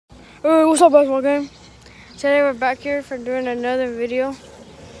Hey, what's up, basketball game? Today we're back here for doing another video.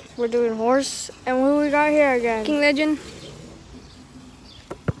 We're doing horse, and who we got here again? King Legend.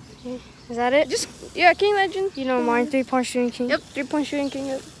 Is that it? Yeah, King Legend. You know mine, 3-point shooting king. Yep, 3-point shooting king.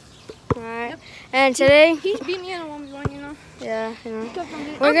 Yep. All right. Yep. And today he's beat me in a 1v1, you know. Yeah, you know.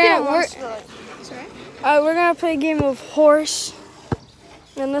 We're gonna play a game of horse,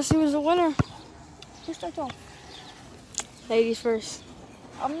 and let's see who's the winner. Who starts off? Ladies first.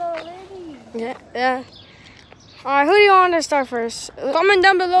 I'm not a lady. Yeah. All right, who do you want to start first? Comment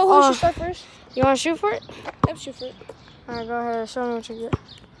down below who should start first. You want to shoot for it? Yep, shoot for it. All right, go ahead. Show me what you get.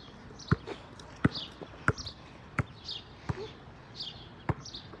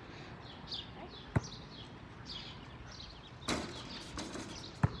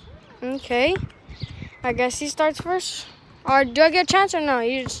 Okay. I guess he starts first. Or do I get a chance or no?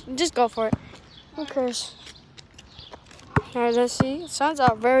 You just go for it. Who cares? All right, let's see. Sounds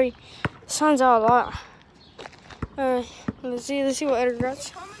out a lot. All right, let's see what Edgar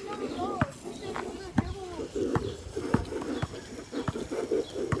gets. All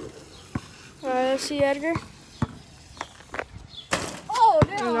right, let's see Edgar. Oh,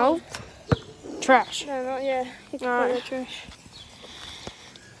 no. Nope. Trash. No, yeah. He's trash.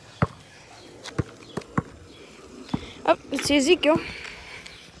 Oh, let's see Ezekiel.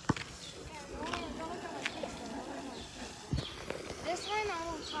 This time I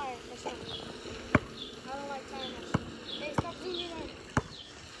won't try it. This time. I don't like trying this. Hey, stop doing that.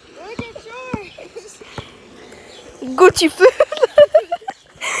 Look at yours. Gucci food.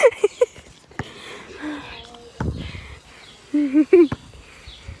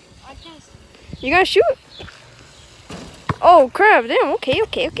 You gonna shoot? Oh crap! Damn. Okay.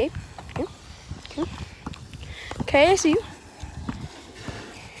 Okay, I see you.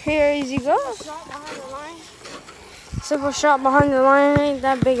 Here you go. Simple shot behind the line. Ain't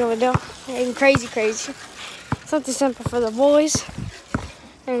that big of a deal. Ain't crazy. Something simple for the boys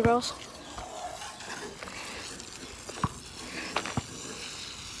and girls.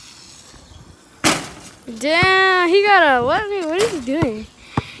 Damn, he got a what is he doing?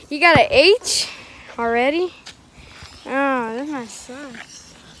 He got an H already? Oh, this might suck.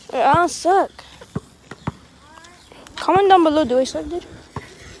 I don't suck. Comment down below, do I suck, dude?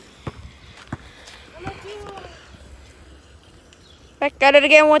 Back at it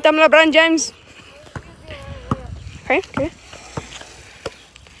again with them LeBron James. Okay.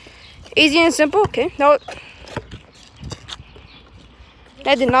 Easy and simple, okay. No.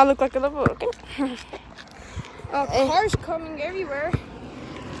 That did not look like a level, okay. Cars coming everywhere.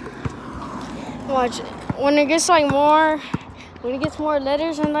 Watch, when it gets more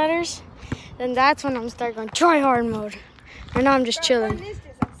letters and letters, then that's when I'm start going try hard mode. And now I'm just chilling. I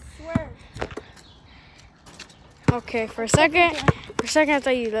swear. Okay, for a second I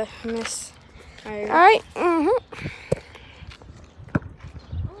thought you missed. All right.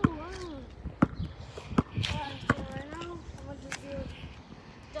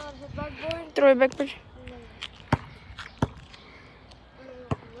 Throw it backboard.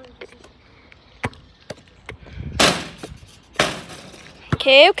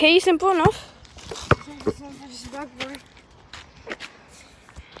 Okay, simple enough.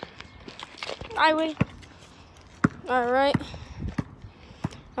 I wait. All right,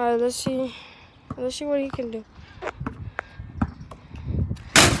 let's see what he can do.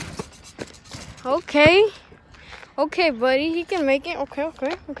 Okay, buddy, he can make it. Okay.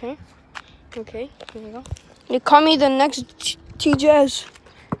 Here we go. You call me the next T-Jazz.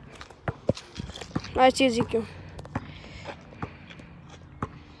 I see Ezekiel.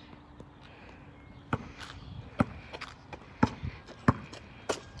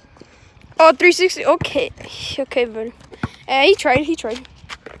 Oh, 360. Okay, buddy. He tried.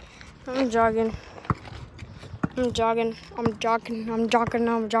 I'm jogging, not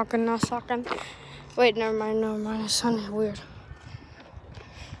sucking. Wait, never mind. It sounded weird.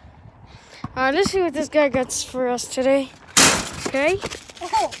 Let's see what this guy gets for us today. Okay.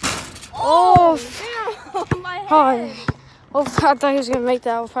 Oh, damn, my head. Oh, I thought he was gonna make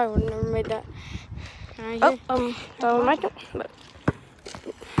that. I probably would have never made that. That was my turn.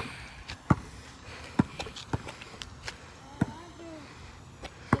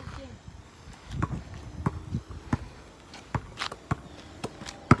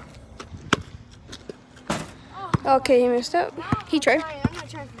 Okay, he messed up. He tried. I'm not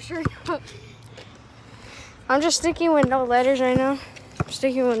trying for sure. I'm just sticking with no letters right now.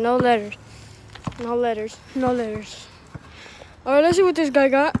 No letters. All right, let's see what this guy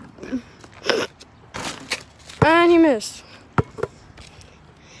got. And he missed.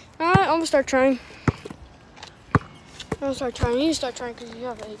 All right, I'm gonna start trying. Don't start trying. You start trying because you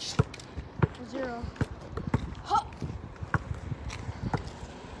have H0. Huh.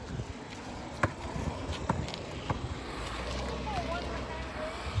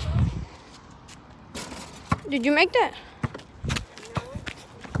 Did you make that?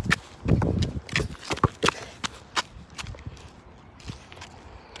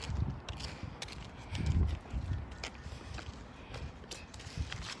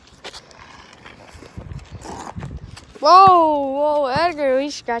 Whoa, Edgar,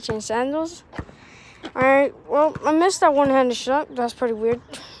 he's scratching sandals. Alright, well, I missed that one-handed shot. That's pretty weird.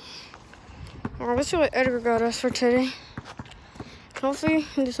 Alright, let's see what Edgar got us for today. Hopefully,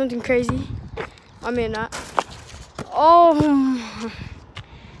 he do something crazy. I mean, not. Oh.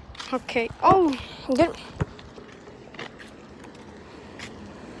 Okay. Oh, good.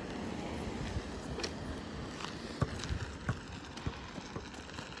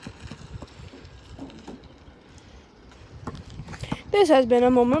 This has been a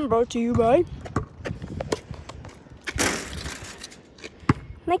moment brought to you by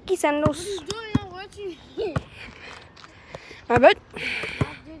Nike sandals. What are you doing? I'm watching you. I bet.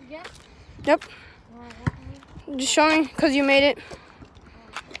 Did you Yep. Just show me, because you made it.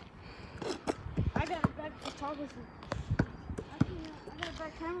 I got a bad photographer. I got a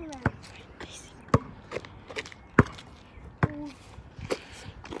bad cameraman.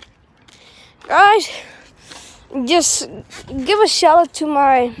 Guys, just give a shout out to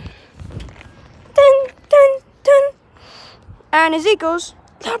my and Ezekiel's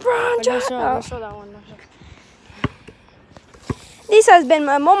LeBron James. Show that one. This has been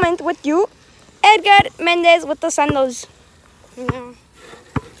my moment with you, Edgar Mendez with the sandals. No.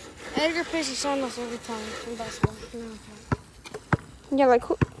 Edgar plays the sandals every time in basketball. No. Yeah, like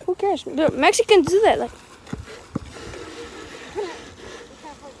who cares? The Mexicans do that. Like,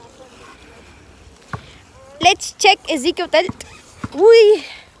 let's check Ezekiel. Uy.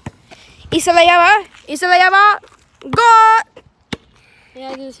 Y se la lleva. Go. Yeah,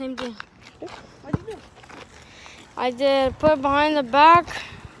 I did the same thing. What did you do? I did put behind the back,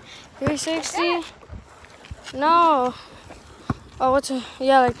 360. Yeah. No. Oh,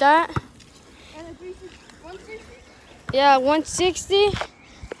 yeah, like that. And a 160? Yeah, 160.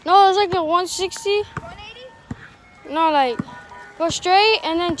 No, it was like a 160. 180? No, like go straight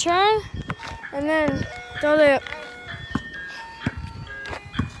and then turn and then throw it.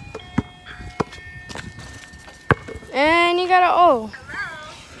 And you got a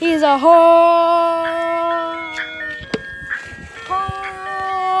he's a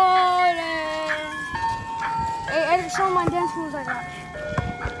Hey, Edgar, show my dance moves I got.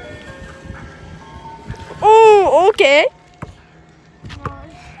 Oh, okay.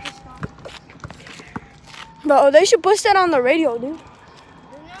 Bro, they should push that on the radio, dude.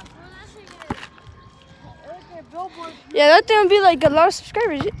 Yeah, that thing would be like a lot of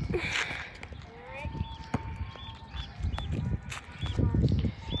subscribers.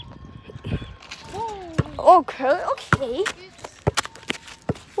 Okay.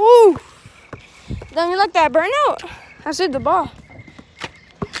 Ooh. Don't you like that burnout? I saved the ball.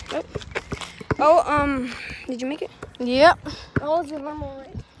 Oh, did you make it? Yep. That was your normal,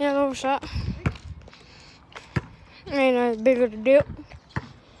 right? Yeah, little shot. Ain't no bigger to do.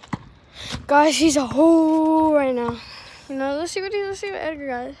 Guys, he's a hole right now. You know, let's see what Edgar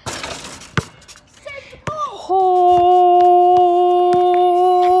got.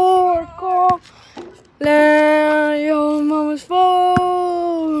 Yo, mama's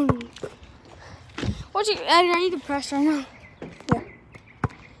phone. Edgar, I need to press right now. Yeah.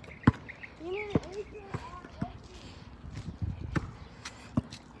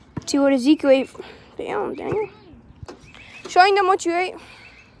 See what Ezekiel ate. Damn, Daniel. Showing them what you ate.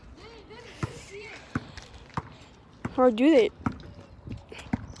 Or do they?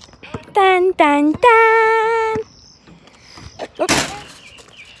 Dun, dun, dun.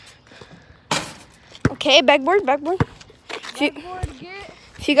 Okay, backboard.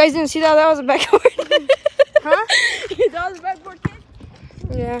 If you guys didn't see that, that was a backboard. Huh? That was a backboard, kid?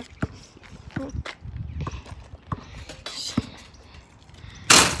 Yeah.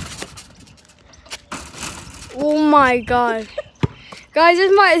 Oh my god. Guys,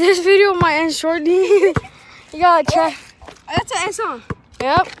 this video might end shortly. You gotta try. That's an S, huh?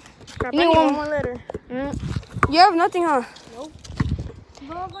 Yep. Crap, You I need need one one more letter. Mm. You have nothing, huh? Nope.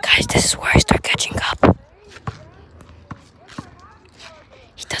 Guys, this is where I start catching up.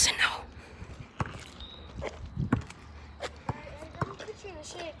 He doesn't know.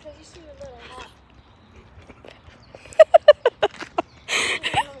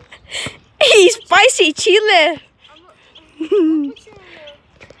 He's spicy chile.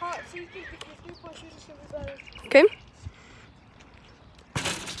 Okay.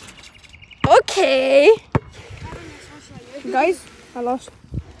 Okay. Guys, I lost.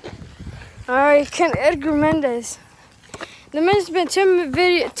 Alright, Ken Edgar Mendez. The minute's been 10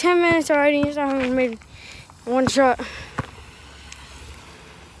 minutes already. He's not having made one shot.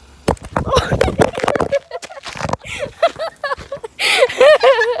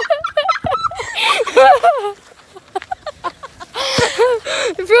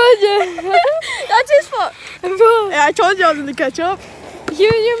 Bro, That's his fault. bro, Yeah, I told you I was gonna catch up. you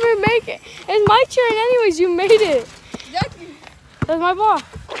didn't make it. It's my turn anyways. You made it. Exactly. That's my ball.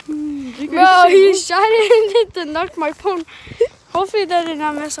 Bro, he shot it and it knocked my phone. Hopefully that did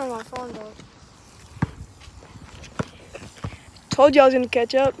not mess on my phone though. Told you I was gonna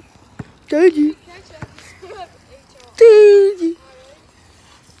catch up. Told you.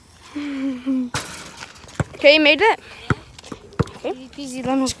 Okay, you made it. Easy peasy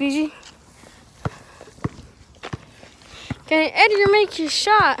lemon squeezy. Can Edgar make your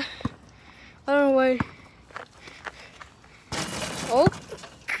shot? I don't know why. Oh.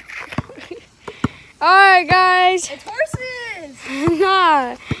 Alright guys. It's horses. Nah.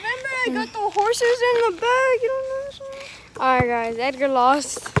 Remember, I got the horses in the bag. You don't know this one? Alright guys, Edgar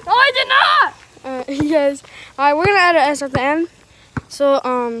lost. No, I did not. Yes. Alright, we're gonna add an S at the end. So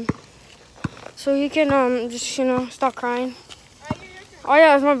he can just, you know, stop crying. Oh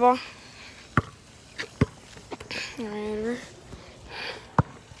yeah, it's my ball. Alright, Edgar.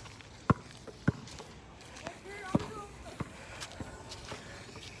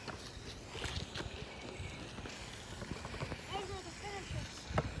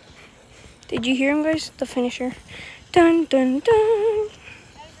 Did you hear him, guys? The finisher. Dun dun dun.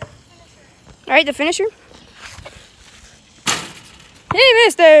 Alright, the finisher. He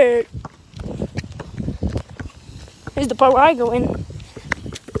missed it. Here's the part where I go in. And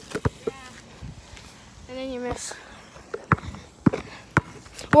then you miss.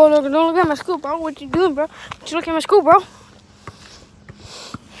 Whoa, look, don't look at my scoop, bro. What you doing, bro? What you looking at my scoop, bro?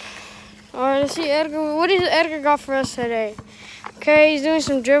 Alright, let's see, Edgar. What does Edgar got for us today? Okay, he's doing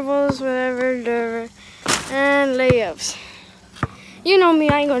some dribbles, whatever, and layups. You know me,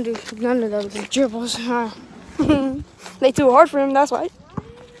 I ain't gonna do none of those dribbles. They too hard for him, that's why.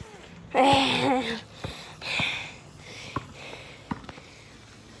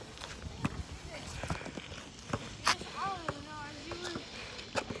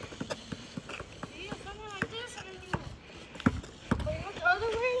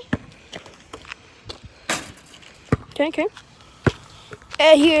 Okay.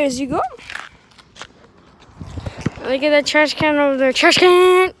 And here you go. Look at that trash can over there. Trash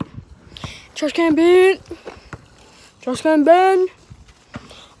can! Trash can bin! Trash can bin!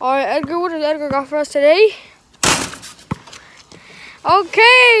 Alright, Edgar, what does Edgar got for us today?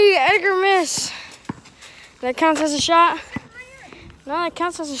 Okay, Edgar missed. That counts as a shot? No, that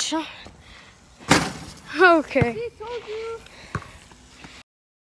counts as a shot. Okay.